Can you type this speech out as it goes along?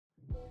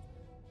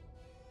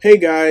Hey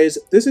guys,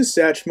 this is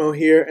Satchmo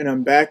here and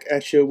I'm back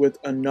at you with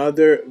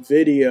another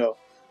video.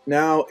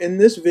 Now in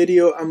this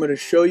video I'm going to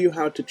show you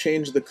how to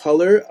change the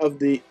color of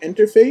the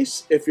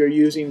interface if you're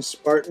using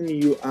Spartan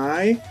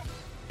UI,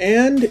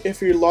 and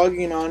if you're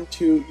logging on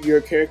to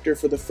your character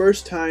for the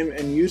first time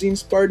and using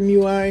Spartan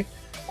UI,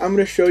 I'm going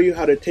to show you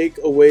how to take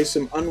away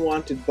some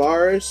unwanted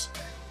bars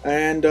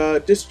and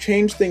just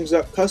change things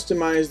up,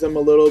 customize them a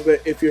little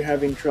bit if you're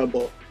having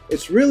trouble.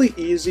 It's really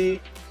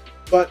easy,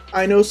 but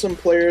I know some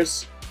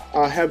players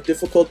have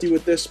difficulty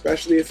with this,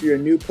 especially if you're a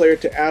new player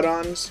to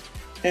add-ons,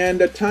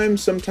 and at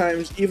times,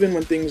 sometimes, even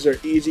when things are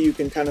easy, you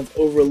can kind of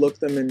overlook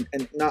them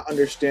and not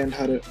understand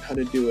how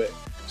to do it.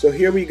 So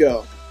here we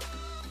go.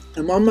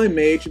 I'm on my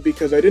mage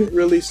because I didn't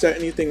really set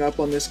anything up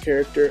on this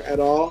character at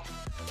all,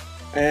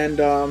 and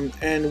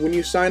when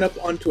you sign up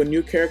onto a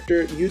new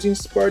character using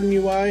Spartan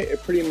UI,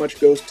 it pretty much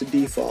goes to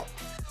default.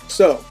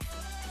 So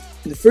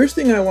the first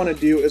thing I want to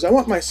do is I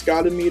want my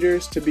SCADA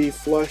meters to be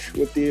flush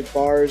with the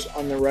bars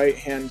on the right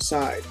hand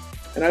side.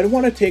 And I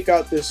want to take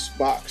out this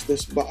box,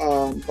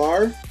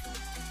 bar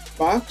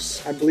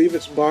box, I believe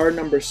it's bar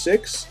number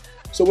 6.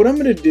 So what I'm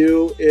going to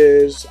do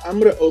is I'm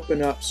going to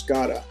open up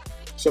SCADA.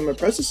 So I'm going to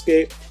press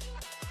escape,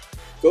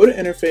 go to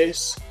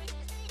interface,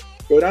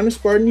 go down to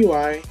Spartan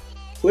UI,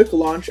 click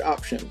launch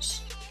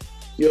options.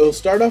 You'll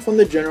start off on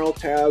the general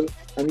tab.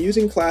 I'm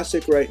using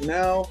classic right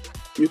now.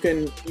 You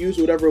can use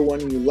whatever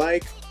one you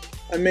like.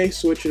 I may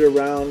switch it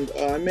around.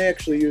 I may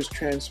actually use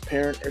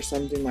transparent or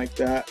something like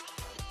that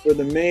for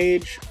the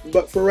mage,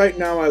 but for right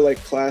now I like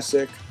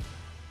classic.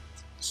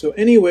 So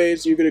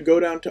anyways, you're going to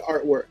go down to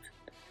artwork.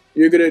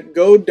 You're going to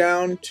go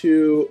down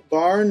to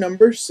bar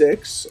number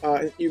 6.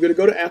 You're going to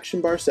go to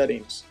action bar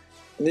settings.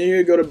 And then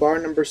you're going to go to bar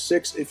number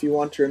 6 if you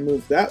want to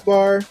remove that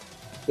bar.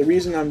 The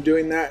reason I'm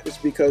doing that is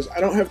because I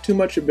don't have too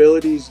much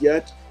abilities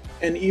yet,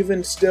 and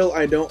even still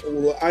I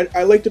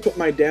like to put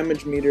my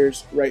damage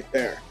meters right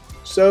there.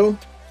 So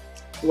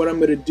what I'm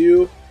going to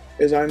do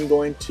is I'm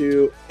going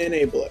to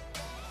enable it,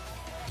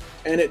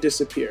 and it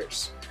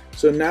disappears.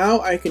 So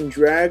now I can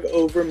drag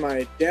over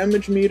my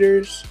damage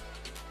meters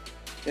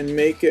and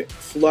make it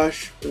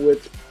flush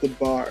with the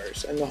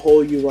bars and the whole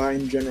UI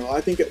in general.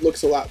 I think it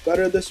looks a lot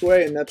better this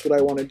way, and that's what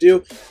I want to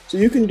do. So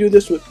you can do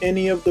this with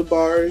any of the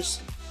bars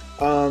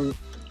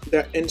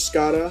that in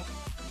SCADA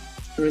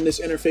or in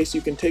this interface. You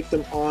can take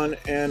them on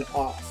and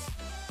off.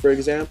 For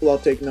example, I'll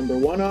take number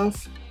 1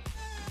 off.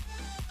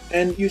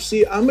 And you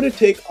see, I'm going to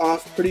take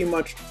off pretty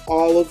much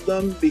all of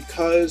them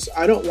because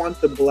I don't want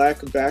the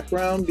black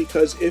background,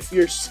 because if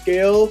your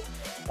scale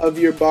of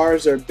your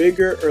bars are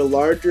bigger or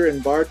larger in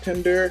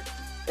bartender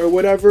or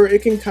whatever,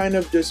 it can kind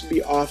of just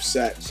be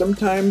offset.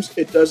 Sometimes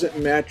it doesn't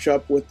match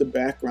up with the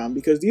background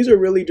because these are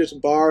really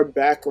just bar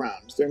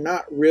backgrounds. They're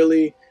not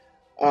really,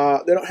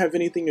 they don't have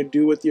anything to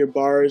do with your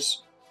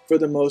bars for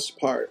the most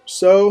part.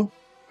 So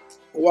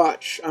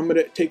watch, I'm going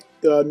to take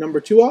the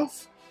number 2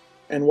 off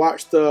and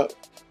watch the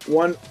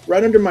one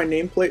right under my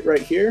nameplate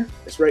right here.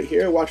 It's right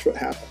here. Watch what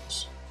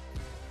happens.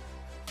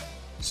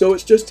 So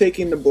it's just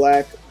taking the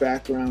black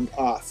background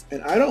off,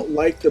 and I don't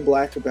like the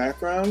black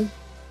background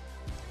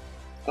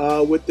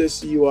with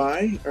this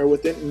UI, or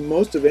within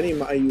most of any of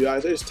my UIs.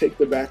 I just take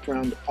the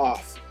background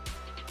off.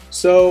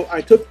 So I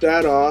took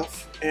that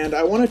off, and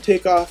I want to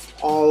take off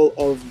all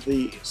of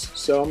these.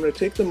 So I'm going to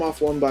take them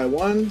off one by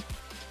one.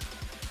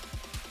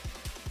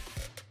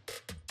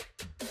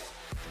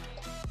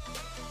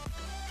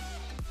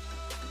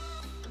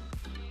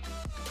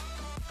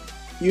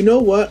 You know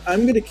what?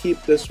 I'm going to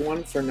keep this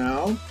one for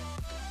now.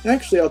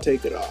 Actually, I'll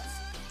take it off.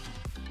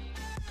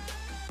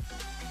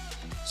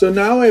 So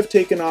now I've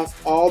taken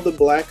off all the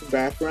black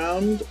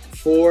background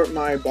for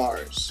my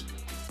bars.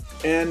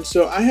 And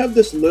so I have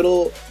this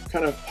little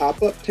kind of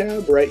pop-up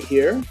tab right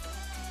here.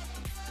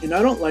 And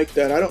I don't like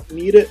that. I don't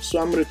need it,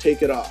 so I'm going to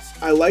take it off.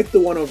 I like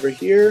the one over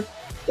here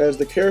that has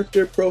the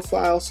character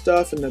profile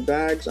stuff and the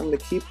bags. I'm going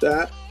to keep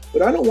that.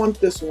 But I don't want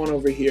this one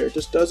over here. It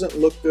just doesn't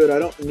look good. I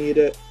don't need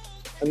it.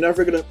 I'm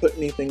never going to put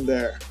anything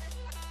there.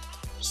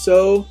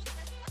 So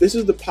this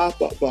is the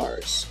pop-up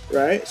bars,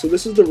 right? So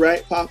this is the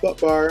right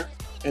pop-up bar,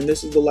 and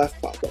this is the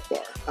left pop-up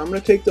bar. I'm going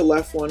to take the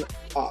left one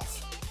off.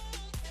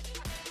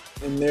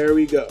 And there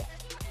we go.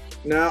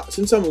 Now,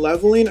 since I'm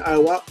leveling, I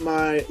want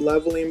my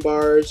leveling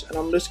bars, and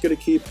I'm just going to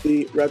keep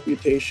the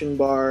reputation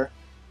bar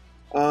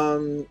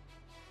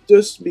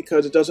just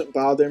because it doesn't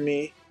bother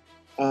me.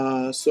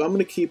 So I'm going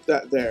to keep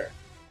that there.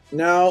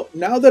 Now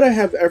that I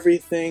have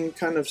everything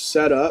kind of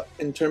set up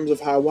in terms of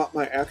how I want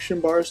my action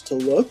bars to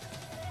look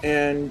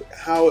and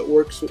how it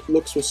looks with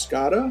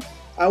SCADA,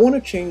 I want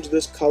to change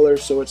this color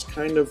so it's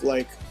kind of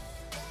like,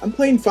 I'm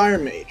playing Fire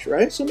Mage,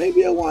 right? So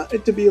maybe I want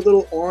it to be a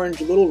little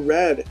orange, a little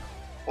red,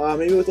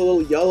 maybe with a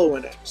little yellow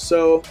in it.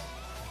 So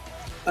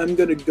I'm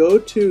going to go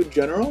to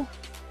General,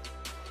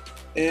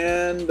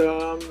 and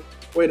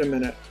wait a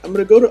minute, I'm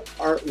going to go to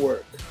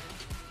Artwork.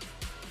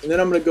 And then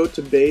I'm going to go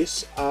to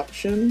base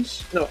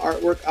options, no,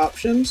 artwork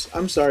options.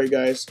 I'm sorry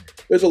guys,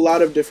 there's a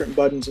lot of different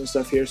buttons and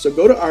stuff here. So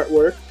go to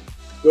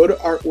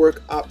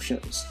artwork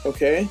options,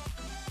 okay?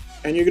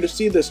 and you're going to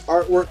see this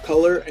artwork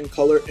color and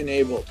color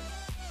enabled.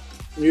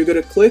 You're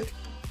going to click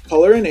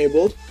color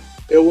enabled.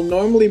 It will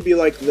normally be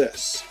like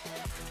this.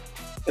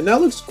 And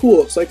that looks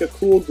cool. It's like a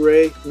cool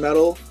gray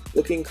metal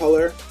looking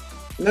color.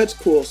 And that's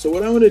cool. So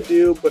what I'm going to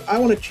do, but I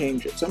want to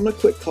change it. So I'm going to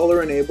click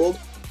color enabled.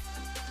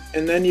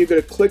 And then you're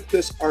going to click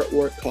this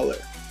artwork color.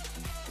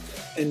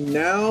 And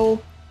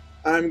now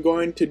I'm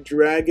going to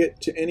drag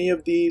it to any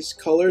of these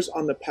colors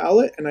on the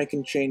palette and I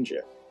can change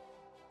it.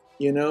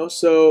 You know,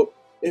 so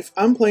if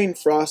I'm playing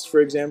Frost, for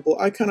example,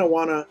 I kind of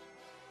want to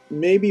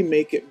maybe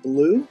make it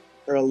blue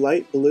or a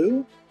light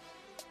blue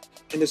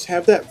and just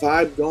have that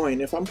vibe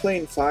going. If I'm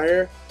playing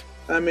Fire,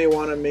 I may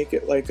want to make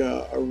it like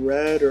a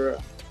red or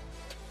a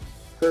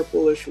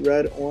purplish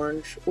red,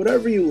 orange,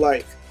 whatever you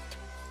like.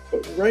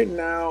 But right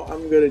now,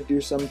 I'm going to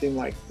do something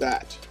like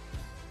that.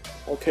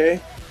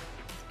 Okay?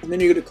 And then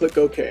you're going to click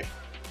OK.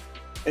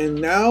 And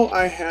now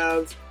I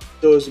have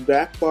those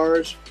back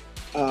bars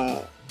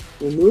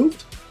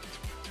removed.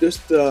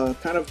 Just the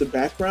kind of the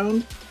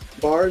background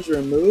bars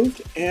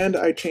removed, and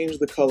I changed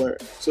the color.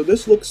 So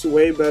this looks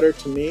way better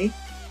to me.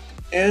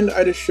 And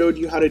I just showed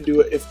you how to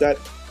do it if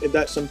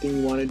that's something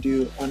you want to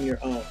do on your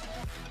own.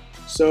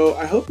 So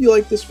I hope you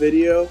like this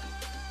video.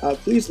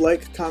 Please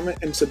like, comment,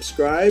 and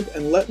subscribe,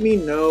 and let me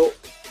know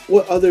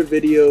what other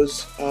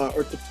videos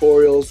or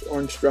tutorials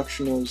or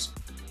instructionals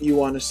you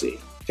want to see.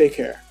 Take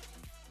care.